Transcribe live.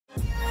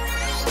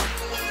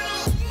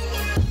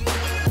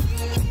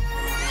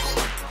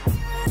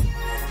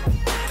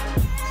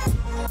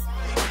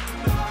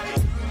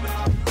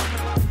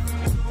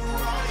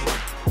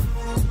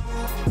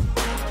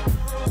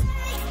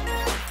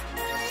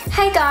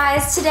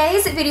guys,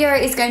 today's video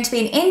is going to be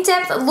an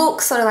in-depth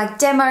look, sort of like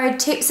demo,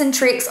 tips and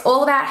tricks,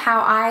 all about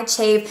how I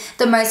achieve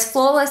the most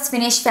flawless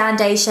finish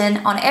foundation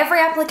on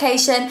every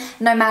application,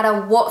 no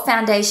matter what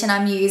foundation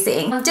I'm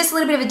using. Just a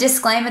little bit of a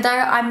disclaimer though,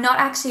 I'm not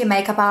actually a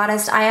makeup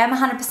artist. I am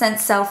 100%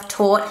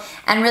 self-taught,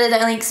 and really the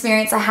only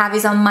experience I have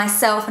is on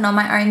myself and on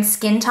my own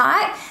skin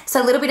type.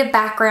 So a little bit of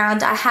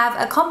background, I have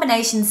a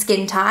combination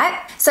skin type.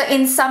 So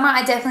in summer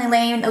I definitely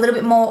lean a little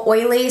bit more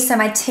oily, so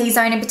my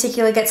T-zone in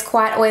particular gets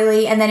quite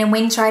oily, and then in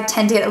winter I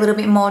tend to get a little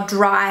bit more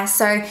dry.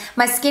 So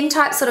my skin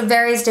type sort of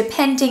varies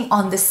depending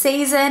on the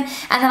season.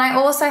 And then I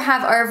also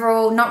have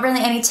overall not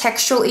really any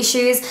textural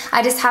issues.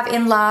 I just have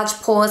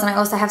enlarged pores, and I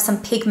also have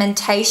some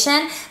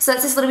pigmentation. So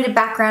that's just a little bit of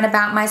background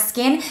about my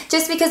skin.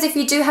 Just because if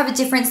you do have a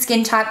different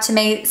skin type to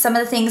me, some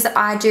of the things that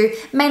I do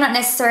may not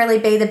necessarily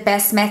be the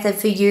best method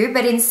for you.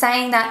 But in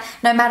saying that,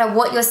 no matter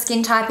what your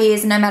skin type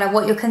is, no matter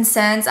what your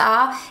concerns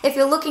are, if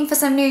you're looking for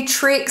some new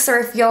tricks, or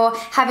if you're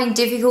having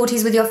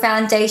difficulties with your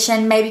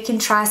foundation, maybe you can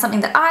try something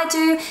that I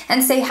do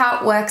and see how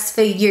it works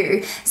for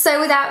you.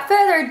 So without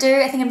further ado,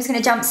 I think I'm just going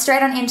to jump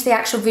straight on into the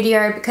actual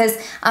video, because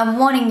I'm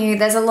warning you,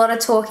 there's a lot of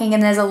talking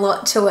and there's a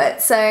lot to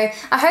it. So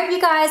I hope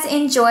you guys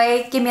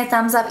enjoy. Give me a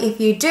thumbs up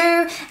if you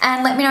do,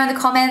 and let me know in the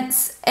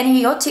comments any of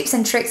your tips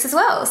and tricks as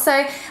well.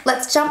 So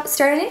let's jump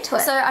straight into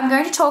it. So I'm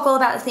going to talk all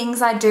about the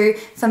things I do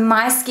for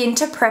my skin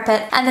to prep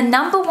it, and the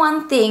number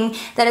one thing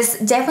that has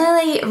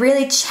definitely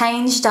really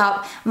changed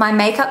up my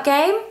makeup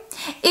game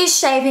is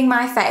shaving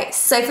my face.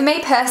 So for me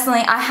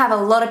personally, I have a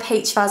lot of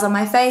peach fuzz on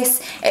my face.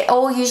 It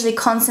all usually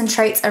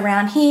concentrates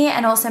around here,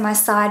 and also my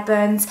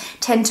sideburns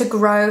tend to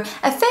grow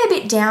a fair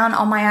bit down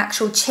on my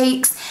actual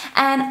cheeks,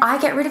 and I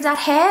get rid of that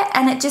hair,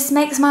 and it just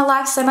makes my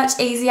life so much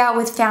easier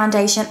with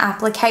foundation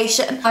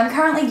application. I'm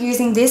currently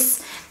using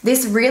this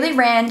really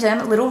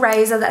random little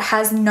razor that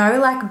has no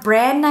like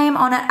brand name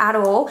on it at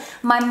all.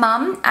 My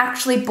mum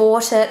actually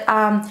bought it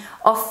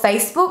off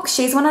Facebook.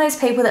 She's one of those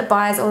people that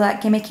buys all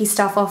that gimmicky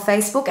stuff off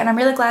Facebook, and I'm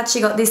really glad she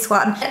got this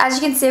one. As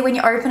you can see, when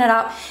you open it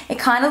up, it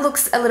kind of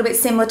looks a little bit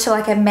similar to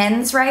like a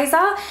men's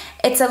razor.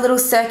 It's a little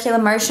circular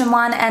motion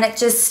one, and it's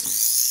just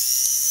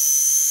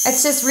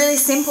really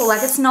simple.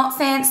 Like, it's not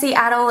fancy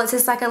at all. It's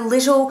just like a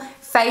little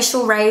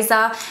facial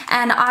razor,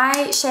 and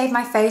I shave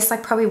my face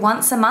like probably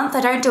once a month.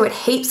 I don't do it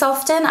heaps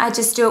often. I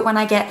just do it when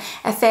I get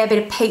a fair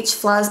bit of peach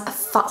fuzz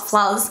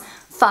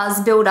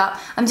build up.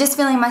 I'm just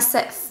feeling my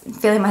face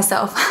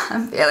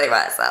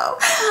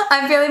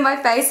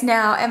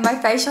now, and my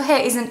facial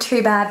hair isn't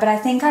too bad, but I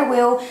think I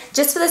will,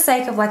 just for the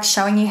sake of like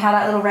showing you how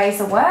that little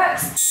razor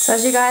works. So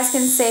as you guys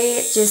can see,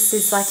 it just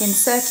is like in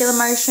circular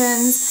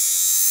motions.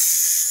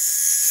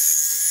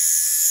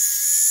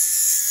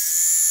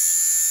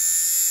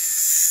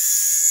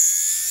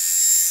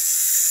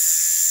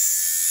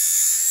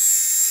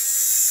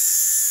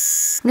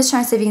 I'm just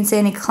trying to see if you can see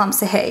any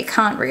clumps of hair. You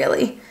can't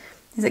really.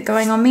 Is it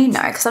going on me?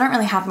 No, because I don't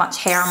really have much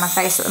hair on my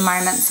face at the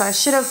moment. So I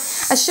should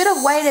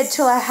have waited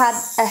till I had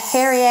a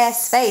hairy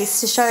ass face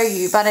to show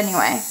you. But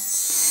anyway,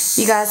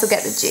 you guys will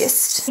get the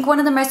gist. I think one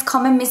of the most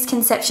common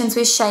misconceptions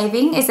with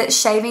shaving is that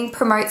shaving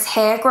promotes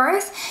hair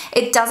growth.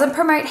 It doesn't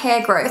promote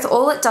hair growth.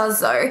 All it does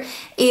though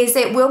is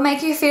it will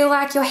make you feel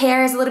like your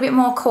hair is a little bit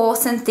more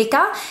coarse and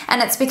thicker,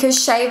 and it's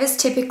because shavers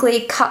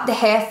typically cut the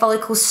hair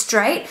follicles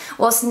straight,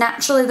 whilst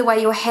naturally the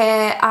way your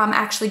hair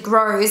actually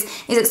grows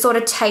is it sort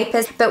of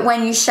tapers, but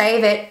when you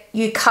shave it,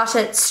 you cut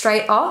it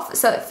straight off,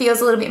 so it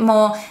feels a little bit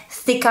more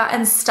thicker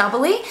and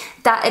stubbly.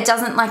 That it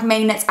doesn't like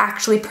mean it's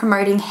actually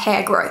promoting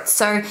hair growth.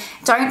 So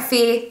don't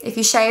fear, if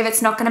you shave,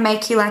 it's not going to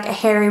make you like a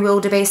hairy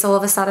wildebeest all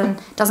of a sudden.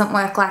 It doesn't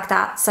work like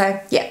that. So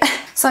yeah.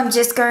 So I'm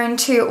just going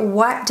to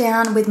wipe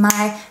down with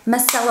my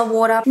micellar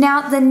water.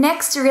 Now the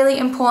next really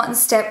important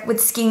step with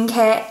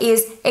skincare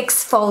is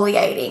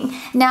exfoliating.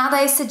 Now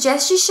they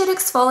suggest you should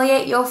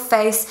exfoliate your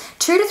face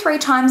 2 to 3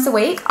 times a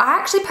week. I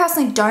actually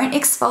personally don't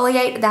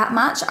exfoliate that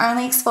much. I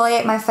only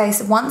exfoliate my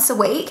face once a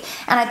week,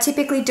 and I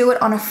typically do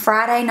it on a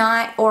Friday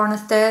night or on a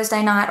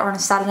Thursday night or on a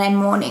Saturday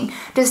morning.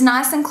 Just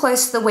nice and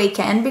close to the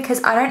weekend,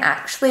 because I don't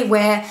actually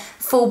wear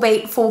full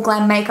beat, full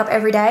glam makeup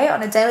every day.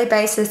 On a daily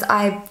basis,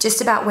 I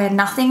just about wear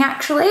nothing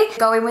actually.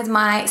 Go in with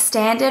my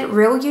standard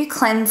Real You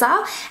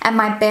cleanser and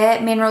my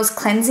Bare Minerals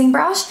cleansing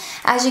brush.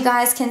 As you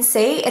guys can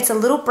see, it's a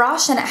little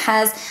brush, and it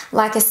has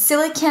like a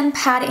silicone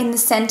pad in the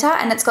center,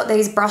 and it's got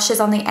these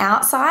brushes on the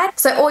outside.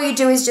 So all you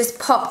do is just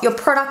pop your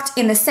product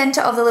in the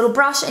center of the little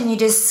brush, and you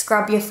just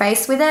scrub your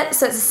face with it.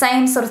 So it's the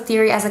same sort of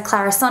theory as a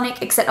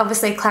Clarisonic, except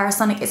obviously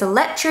Clarisonic is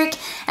electric,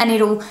 and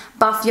it'll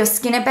buff your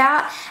skin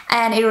about,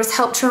 and it'll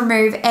help to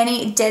remove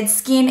any dead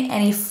skin,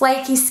 any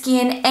flaky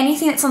skin,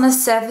 anything that's on the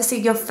surface of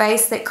your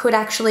face that could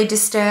actually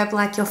disturb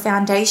like your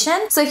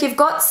foundation. So if you've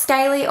got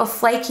scaly or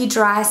flaky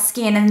dry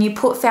skin and you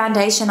put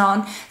foundation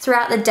on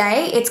throughout the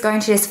day, it's going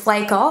to just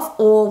flake off,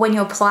 or when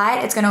you apply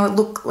it, it's going to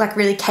look like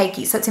really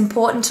cakey. So it's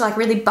important to like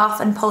really buff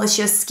and polish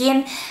your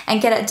skin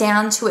and get it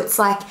down to its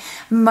like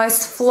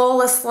most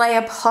flawless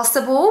layer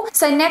possible.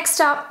 So next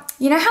up,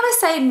 you know how they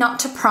say not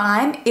to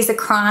prime is a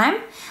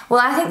crime? Well,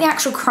 I think the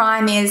actual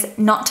crime is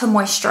not to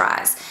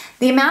moisturize.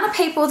 The amount of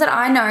people that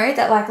I know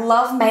that like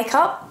love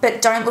makeup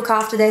but don't look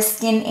after their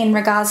skin in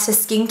regards to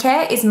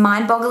skincare is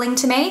mind-boggling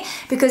to me,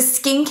 because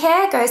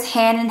skincare goes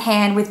hand in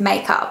hand with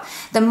makeup.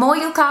 The more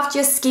you look after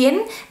your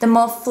skin, the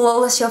more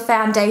flawless your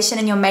foundation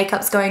and your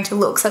makeup's going to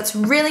look. So it's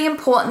really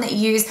important that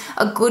you use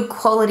a good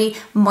quality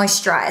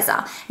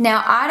moisturizer.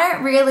 Now, I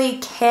don't really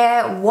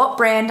care what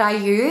brand I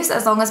use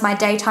as long as my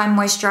daytime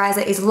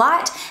moisturizer is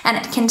light and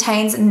it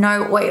contains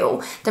no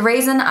oil. The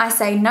reason I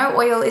say no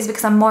oil is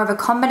because I'm more of a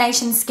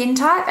combination skin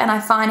type, and I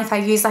find if I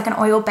use like an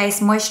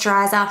oil-based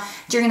moisturizer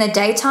during the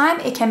daytime,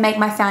 it can make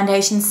my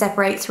foundation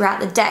separate throughout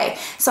the day.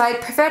 So I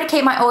prefer to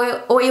keep my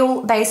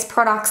oil-based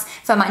products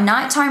for my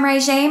nighttime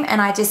regime, and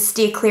I just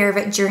steer clear of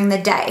it during the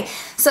day.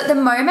 So at the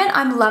moment,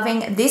 I'm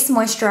loving this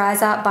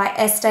moisturizer by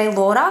Estee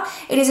Lauder.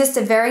 It is just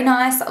a very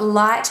nice,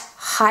 light,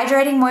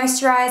 hydrating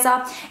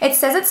moisturizer. It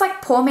says it's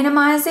like pore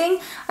minimizing.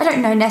 I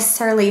don't know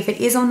necessarily if it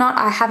is or not.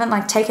 I haven't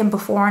like taken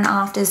before and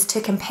afters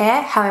to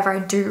compare. However, I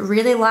do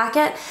really like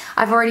it.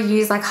 I've already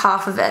used like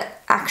half of it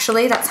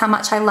actually. That's how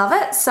much I love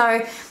it.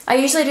 So I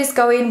usually just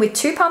go in with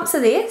 2 pumps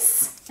of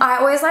this. I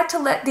always like to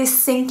let this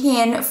sink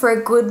in for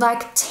a good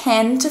like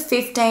 10 to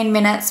 15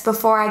 minutes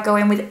before I go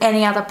in with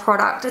any other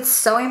product. It's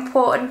so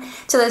important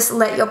to just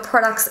let your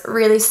products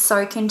really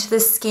soak into the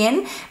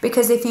skin,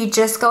 because if you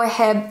just go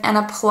ahead and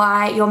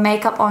apply your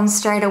makeup on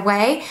straight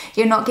away,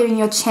 you're not giving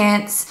your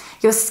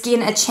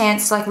skin a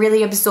chance to like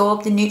really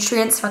absorb the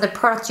nutrients from the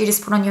product you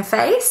just put on your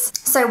face.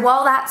 So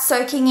while that's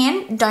soaking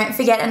in, don't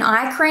forget an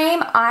eye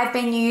cream. I've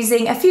been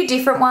using a few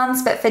different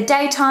ones, but for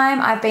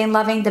daytime, I've been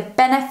loving the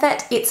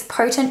Benefit It's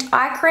Potent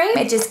Eye Cream.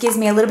 It just gives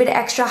me a little bit of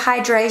extra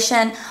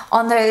hydration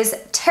on those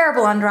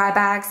terrible under eye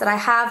bags that I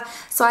have.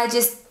 So I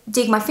just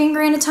dig my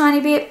finger in a tiny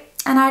bit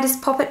and I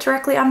just pop it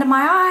directly under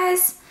my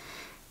eyes.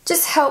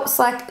 Just helps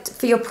like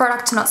for your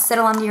product to not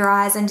settle under your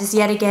eyes and just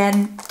yet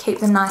again keep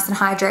them nice and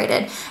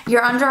hydrated.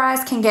 Your under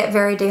eyes can get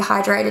very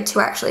dehydrated too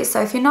actually, so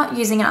if you're not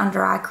using an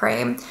under eye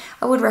cream,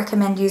 I would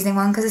recommend using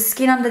one because the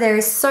skin under there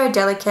is so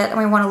delicate and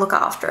we want to look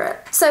after it.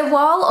 So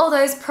while all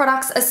those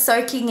products are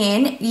soaking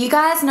in, you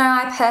guys know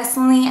I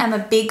personally am a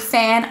big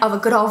fan of a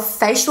good old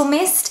facial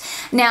mist.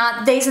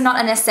 Now these are not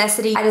a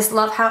necessity, I just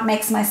love how it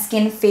makes my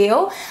skin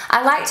feel.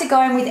 I like to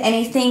go in with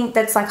anything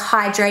that's like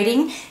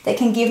hydrating, that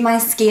can give my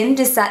skin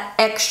just that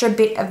extra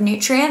bit of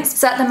nutrients.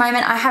 So at the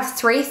moment I have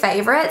 3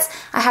 favorites.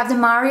 I have the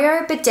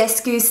Mario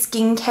Badescu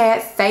Skincare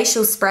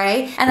Facial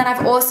Spray, and then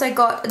I've also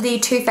got the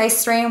Too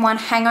Faced 3-in-1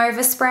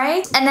 Hangover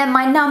Spray, and then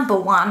my number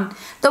one,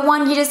 the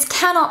one you just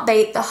cannot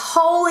beat, the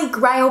holy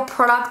grail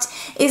product,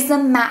 is the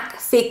MAC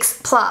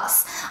Fix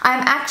Plus.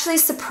 I'm actually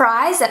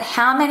surprised at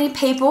how many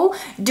people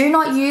do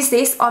not use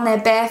this on their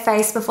bare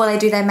face before they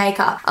do their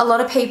makeup. A lot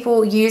of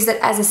people use it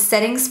as a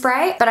setting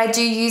spray, but I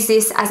do use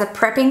this as a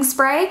prepping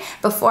spray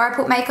before I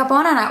put makeup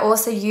on, and I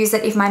also use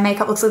it if my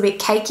makeup looks a little bit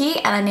cakey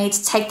and I need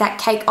to take that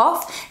cake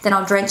off, then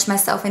I'll drench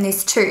myself in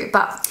this too.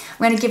 But I'm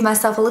going to give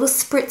myself a little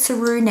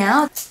spritzeroo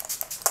now.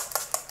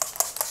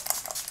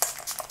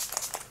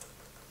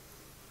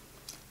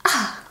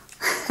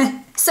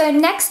 So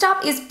next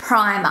up is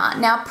primer.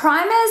 Now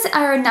primers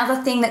are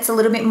another thing that's a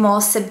little bit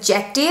more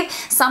subjective.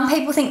 Some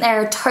people think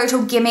they're a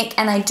total gimmick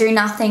and they do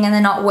nothing and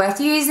they're not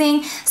worth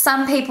using.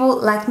 Some people,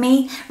 like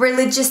me,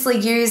 religiously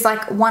use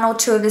like 1 or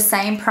 2 of the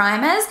same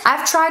primers.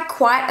 I've tried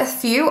quite a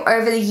few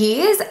over the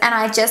years and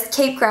I just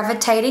keep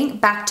gravitating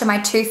back to my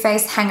Too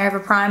Faced Hangover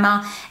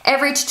Primer.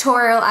 Every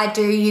tutorial I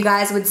do, you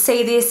guys would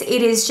see this.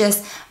 It is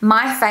just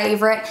my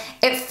favorite.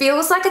 It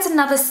feels like it's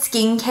another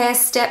skincare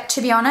step,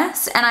 to be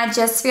honest, and I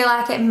just feel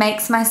like it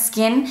makes my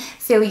skin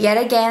feel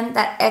yet again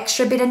that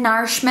extra bit of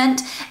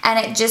nourishment, and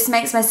it just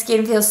makes my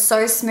skin feel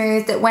so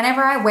smooth that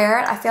whenever I wear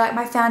it, I feel like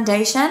my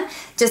foundation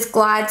just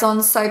glides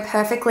on so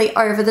perfectly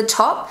over the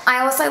top. I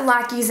also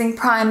like using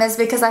primers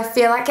because I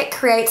feel like it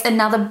creates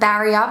another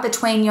barrier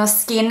between your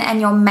skin and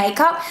your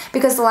makeup,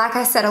 because like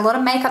I said, a lot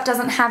of makeup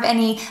doesn't have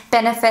any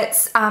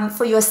benefits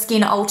for your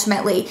skin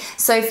ultimately.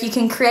 So if you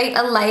can create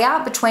a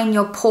layer between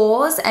your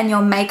pores and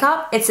your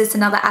makeup, it's just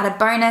another added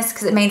bonus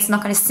because it means it's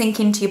not going to sink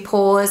into your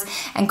pores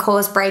and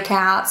cause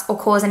breakouts or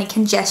cause any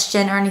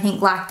congestion or anything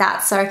like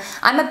that. So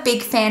I'm a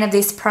big fan of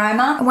this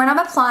primer. When I'm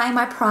applying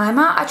my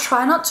primer, I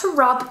try not to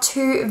rub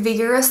too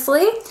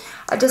vigorously.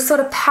 I just sort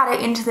of pat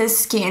it into the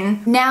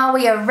skin. Now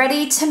we are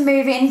ready to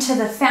move into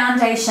the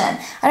foundation.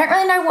 I don't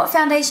really know what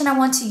foundation I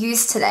want to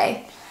use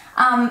today.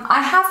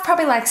 I have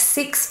probably like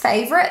 6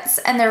 favorites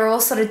and they're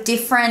all sort of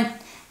different.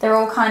 They're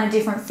all kind of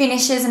different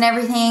finishes and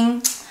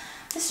everything.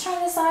 Just trying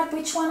to decide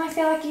which one I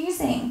feel like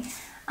using.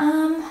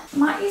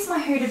 Might use my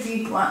Huda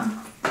Beauty one.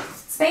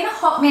 It's been a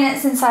hot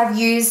minute since I've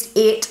used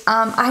it.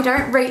 I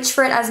don't reach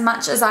for it as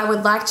much as I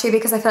would like to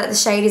because I feel like the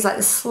shade is like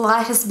the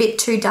slightest bit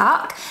too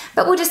dark,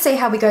 but we'll just see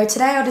how we go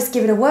today. I'll just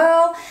give it a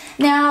whirl.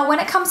 Now, when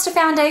it comes to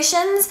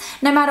foundations,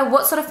 no matter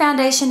what sort of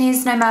foundation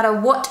is, no matter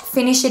what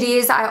finish it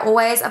is, I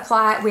always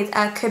apply it with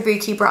a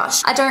kabuki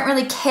brush. I don't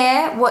really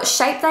care what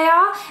shape they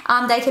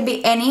are. They can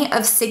be any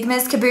of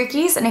Sigma's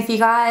kabukis, and if you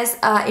guys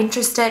are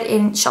interested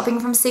in shopping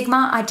from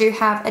Sigma, I do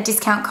have a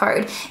discount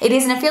code. It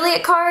is an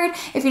affiliate code.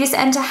 If you just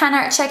enter Hannah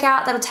at checkout,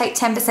 checkout. That'll take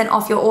 10%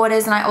 off your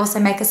orders, and I also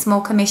make a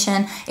small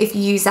commission if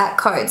you use that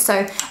code.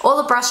 So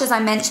all the brushes I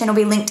mentioned will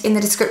be linked in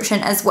the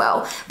description as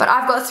well. But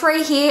I've got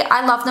 3 here.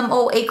 I love them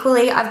all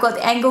equally. I've got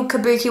the angled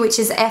kabuki, which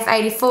is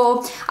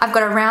F84. I've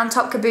got a round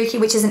top kabuki,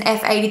 which is an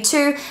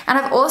F82, and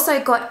I've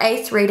also got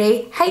a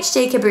 3D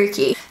HD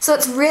kabuki. So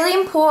it's really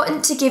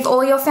important to give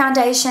all your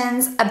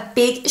foundations a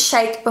big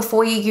shake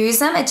before you use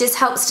them. It just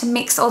helps to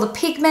mix all the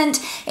pigment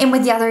in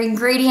with the other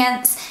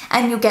ingredients,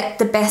 and you'll get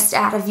the best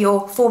out of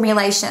your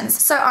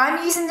formulations. So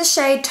I'm using the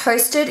shade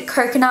Toasted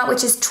Coconut,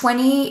 which is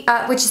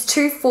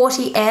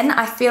 240N.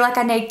 I feel like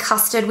I need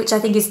Custard, which I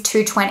think is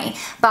 220,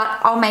 but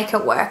I'll make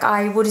it work.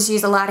 I will just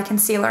use a lighter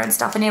concealer and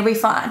stuff and it'll be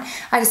fine.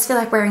 I just feel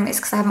like wearing this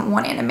because I haven't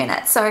worn it in a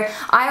minute. So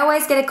I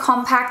always get a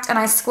compact and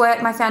I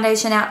squirt my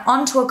foundation out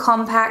onto a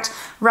compact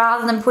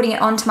rather than putting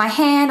it onto my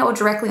hand or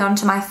directly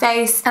onto my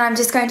face. And I'm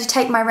just going to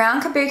take my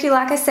round kabuki,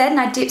 like I said, and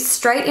I dip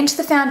straight into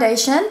the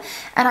foundation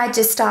and I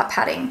just start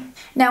patting.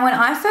 Now, when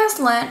I first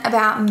learnt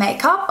about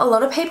makeup, a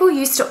lot of people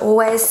used to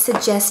always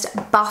suggest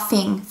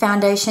buffing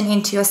foundation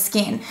into your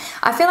skin.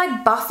 I feel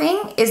like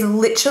buffing is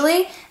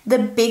literally the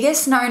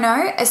biggest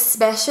no-no,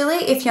 especially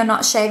if you're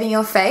not shaving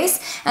your face.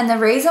 And the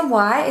reason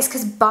why is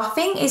because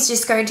buffing is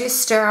just going to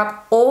stir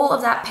up all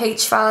of that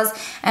peach fuzz,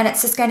 and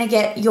it's just going to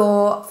get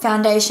your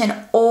foundation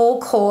all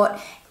caught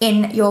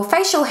in your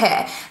facial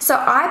hair. So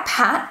I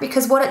pat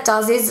because what it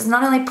does is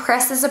not only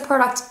presses the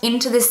product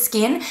into the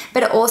skin,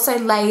 but it also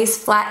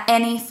lays flat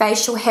any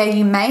facial hair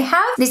you may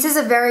have. This is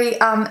a very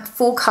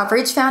full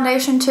coverage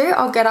foundation too.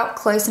 I'll get up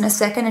close in a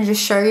second and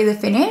just show you the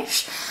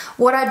finish.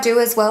 What I do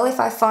as well, if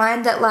I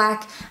find that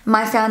like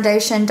my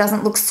foundation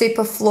doesn't look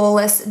super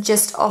flawless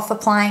just off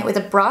applying it with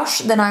a brush,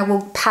 then I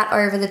will pat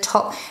over the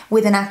top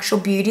with an actual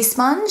beauty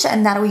sponge,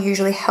 and that'll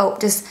usually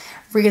help just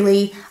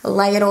really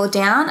lay it all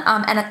down.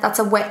 And that's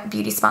a wet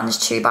beauty sponge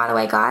too, by the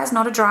way, guys,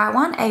 not a dry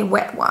one, a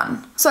wet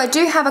one. So I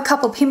do have a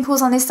couple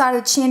pimples on this side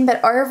of the chin,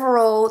 but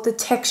overall the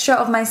texture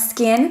of my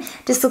skin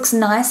just looks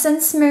nice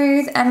and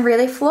smooth and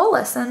really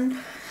flawless. And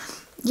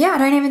yeah, I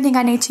don't even think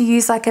I need to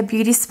use like a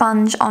beauty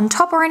sponge on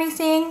top or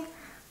anything.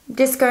 I'm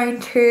just going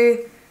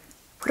to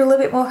put a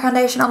little bit more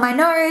foundation on my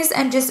nose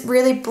and just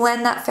really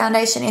blend that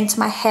foundation into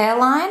my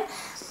hairline,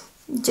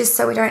 just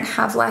so we don't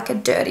have like a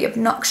dirty,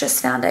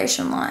 obnoxious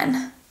foundation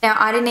line. Now,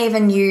 I didn't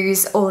even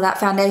use all of that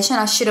foundation.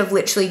 I should have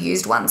literally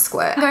used one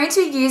squirt. I'm going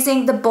to be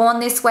using the Born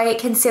This Way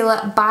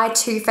concealer by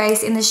Too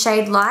Faced in the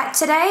shade Light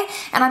today,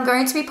 and I'm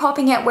going to be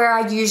popping it where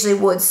I usually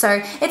would.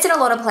 So it's in a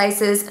lot of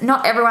places.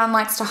 Not everyone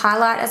likes to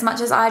highlight as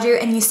much as I do,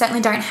 and you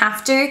certainly don't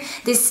have to.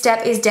 This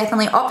step is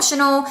definitely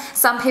optional.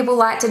 Some people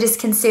like to just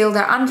conceal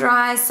their under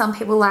eyes. Some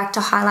people like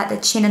to highlight their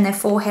chin and their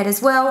forehead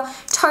as well.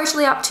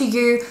 Totally up to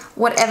you,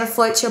 whatever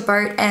floats your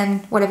boat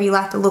and whatever you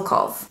like the look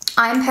of.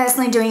 I'm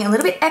personally doing a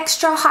little bit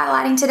extra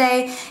highlighting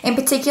today, in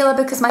particular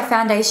because my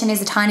foundation is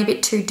a tiny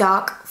bit too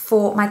dark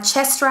for my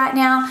chest right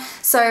now.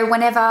 So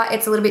whenever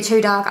it's a little bit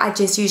too dark, I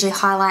just usually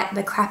highlight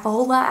the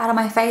crapola out of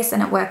my face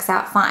and it works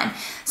out fine.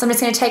 So I'm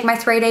just going to take my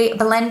 3D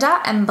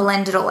blender and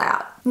blend it all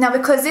out. Now,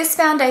 because this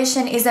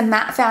foundation is a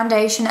matte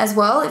foundation as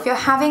well, if you're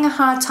having a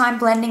hard time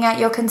blending out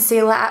your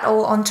concealer at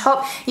all on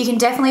top, you can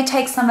definitely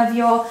take some of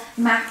your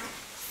MAC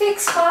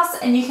Fix Plus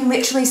and you can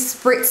literally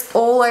spritz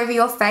all over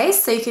your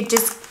face. So you could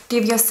just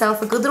give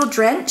yourself a good little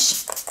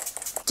drench,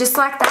 just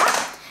like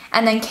that,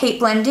 and then keep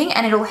blending,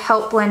 and it'll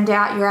help blend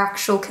out your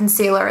actual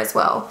concealer as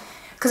well,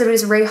 because it'll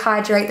just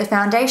rehydrate the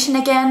foundation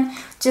again,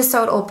 just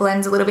so it all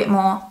blends a little bit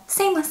more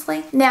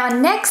seamlessly. Now,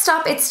 next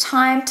up, it's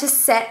time to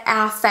set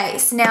our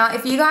face. Now,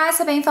 if you guys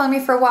have been following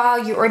me for a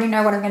while, you already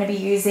know what I'm going to be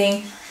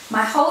using.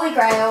 My holy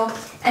grail,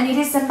 and it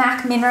is the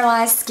MAC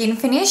Mineralized Skin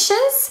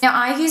Finishes. Now,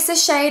 I use the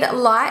shade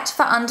Light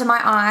for under my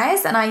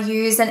eyes, and I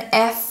use an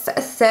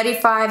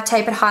F35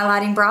 tapered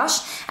highlighting brush,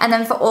 and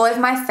then for all of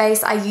my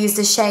face I use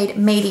the shade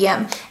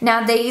Medium.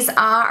 Now, these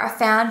are a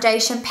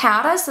foundation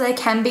powder, so they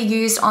can be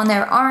used on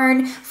their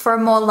own for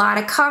a more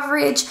lighter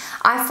coverage.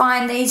 I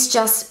find these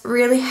just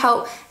really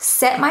help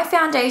set my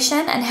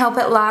foundation and help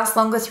it last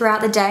longer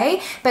throughout the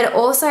day, but it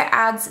also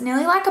adds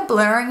nearly like a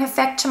blurring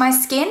effect to my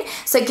skin,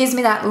 so it gives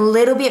me that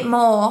little bit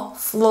more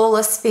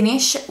flawless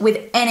finish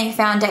with any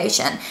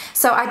foundation.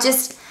 So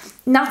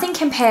nothing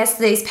compares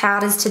to these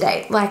powders to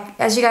date. Like,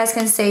 as you guys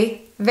can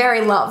see,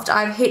 very loved.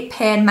 I've hit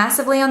pan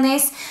massively on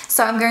this,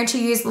 so I'm going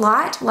to use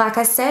Light, like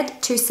I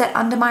said, to set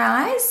under my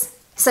eyes.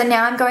 So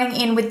now I'm going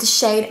in with the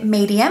shade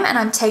Medium, and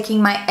I'm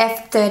taking my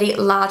F30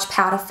 large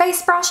powder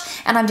face brush,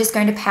 and I'm just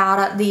going to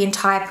powder the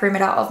entire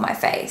perimeter of my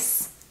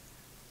face.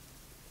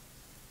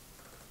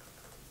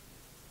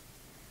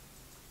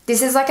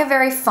 This is like a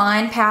very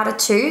fine powder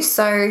too,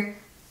 so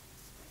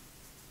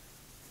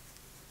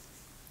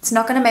it's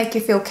not going to make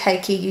you feel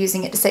cakey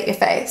using it to set your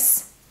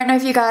face. I don't know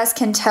if you guys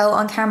can tell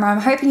on camera,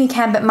 I'm hoping you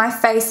can, but my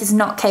face is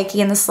not cakey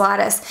in the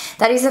slightest.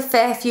 That is a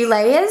fair few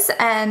layers,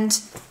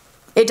 and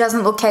it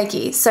doesn't look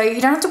cakey. So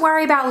you don't have to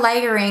worry about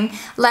layering.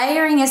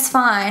 Layering is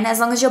fine as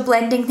long as you're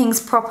blending things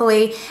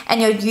properly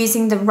and you're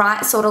using the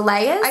right sort of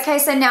layers. Okay,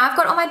 so now I've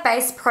got all my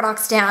base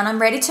products down. I'm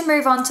ready to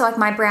move on to like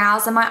my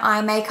brows and my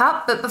eye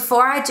makeup. But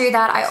before I do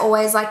that, I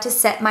always like to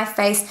set my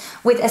face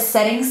with a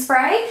setting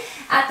spray.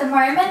 At the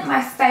moment,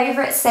 my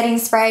favorite setting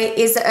spray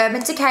is the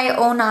Urban Decay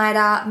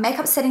All-Nighter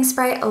Makeup Setting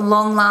Spray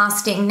Long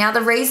Lasting. Now,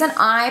 the reason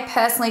I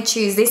personally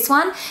choose this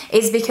one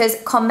is because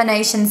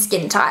combination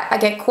skin type. I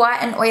get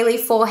quite an oily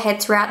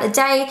forehead throughout the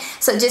day,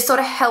 so it just sort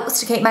of helps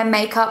to keep my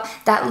makeup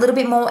that little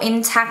bit more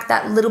intact,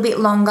 that little bit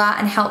longer,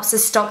 and helps to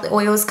stop the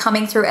oils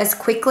coming through as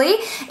quickly.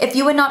 If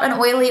you are not an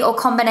oily or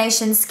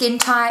combination skin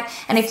type,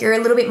 and if you're a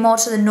little bit more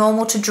to the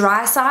normal to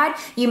dry side,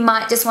 you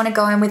might just want to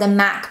go in with a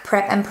MAC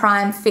Prep and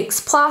Prime Fix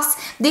Plus.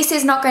 This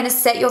is not going to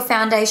set your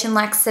foundation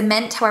like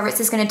cement, however it's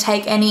just going to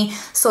take any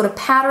sort of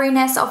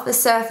powderiness off the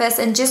surface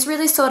and just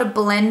really sort of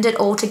blend it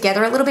all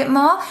together a little bit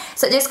more.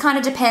 So it just kind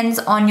of depends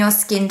on your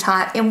skin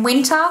type. In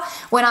winter,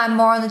 when I'm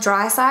more on the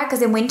dry side,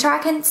 because in winter I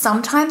can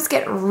sometimes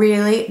get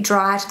really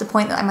dry to the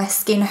point that like my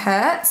skin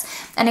hurts,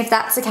 and if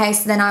that's the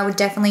case, then I would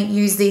definitely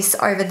use this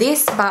over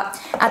this. But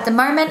at the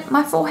moment,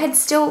 my forehead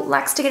still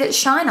likes to get its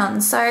shine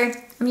on, so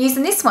I'm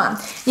using this one.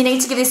 You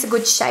need to give this a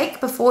good shake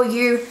before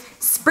you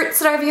spritz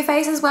it over your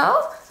face as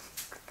well.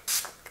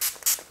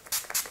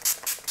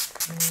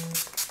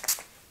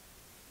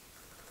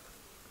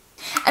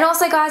 And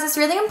also guys, it's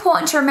really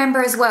important to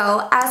remember as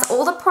well, as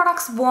all the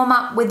products warm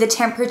up with the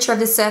temperature of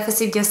the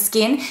surface of your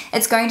skin,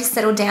 it's going to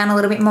settle down a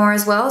little bit more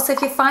as well. So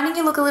if you're finding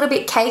you look a little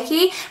bit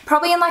cakey,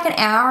 probably in like an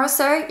hour or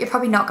so, you're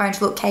probably not going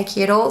to look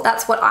cakey at all.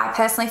 That's what I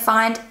personally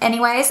find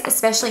anyways,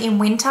 especially in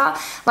winter,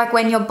 like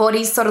when your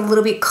body's sort of a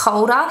little bit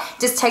colder,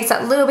 it just takes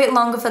that little bit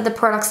longer for the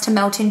products to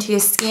melt into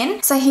your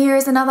skin. So here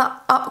is another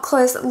up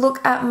close look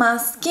at my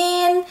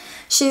skin.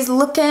 She's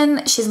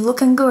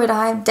looking good.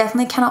 I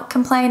definitely cannot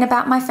complain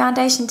about my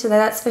foundation today,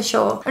 that's for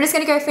sure. I'm just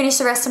gonna go finish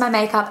the rest of my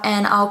makeup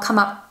and I'll come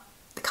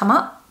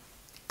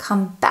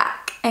back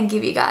and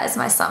give you guys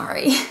my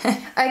summary.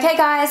 Okay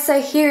guys,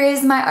 so here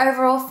is my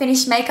overall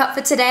finished makeup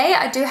for today.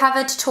 I do have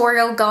a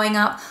tutorial going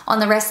up on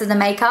the rest of the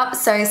makeup,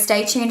 so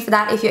stay tuned for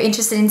that if you're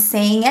interested in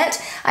seeing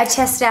it. I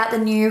tested out the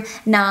new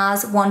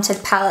NARS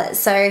Wanted palette,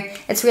 so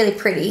it's really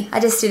pretty. I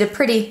just did a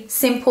pretty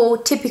simple,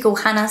 typical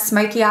Hannah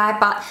smoky eye,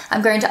 but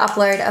I'm going to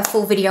upload a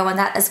full video on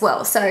that as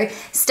well. So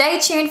stay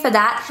tuned for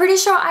that. Pretty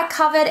sure I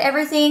covered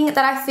everything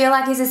that I feel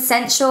like is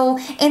essential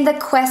in the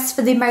quest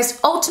for the most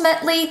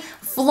ultimately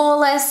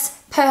flawless,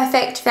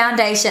 perfect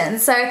foundation.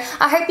 So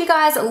I hope you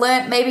guys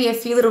learnt maybe a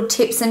few little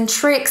tips and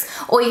tricks,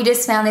 or you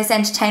just found this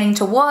entertaining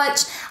to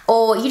watch,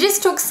 or you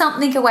just took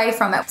something away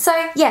from it. So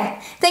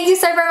yeah, thank you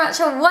so very much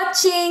for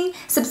watching.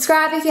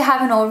 Subscribe if you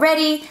haven't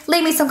already.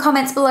 Leave me some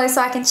comments below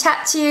so I can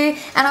chat to you,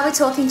 and I'll be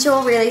talking to you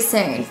all really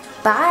soon.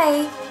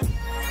 Bye.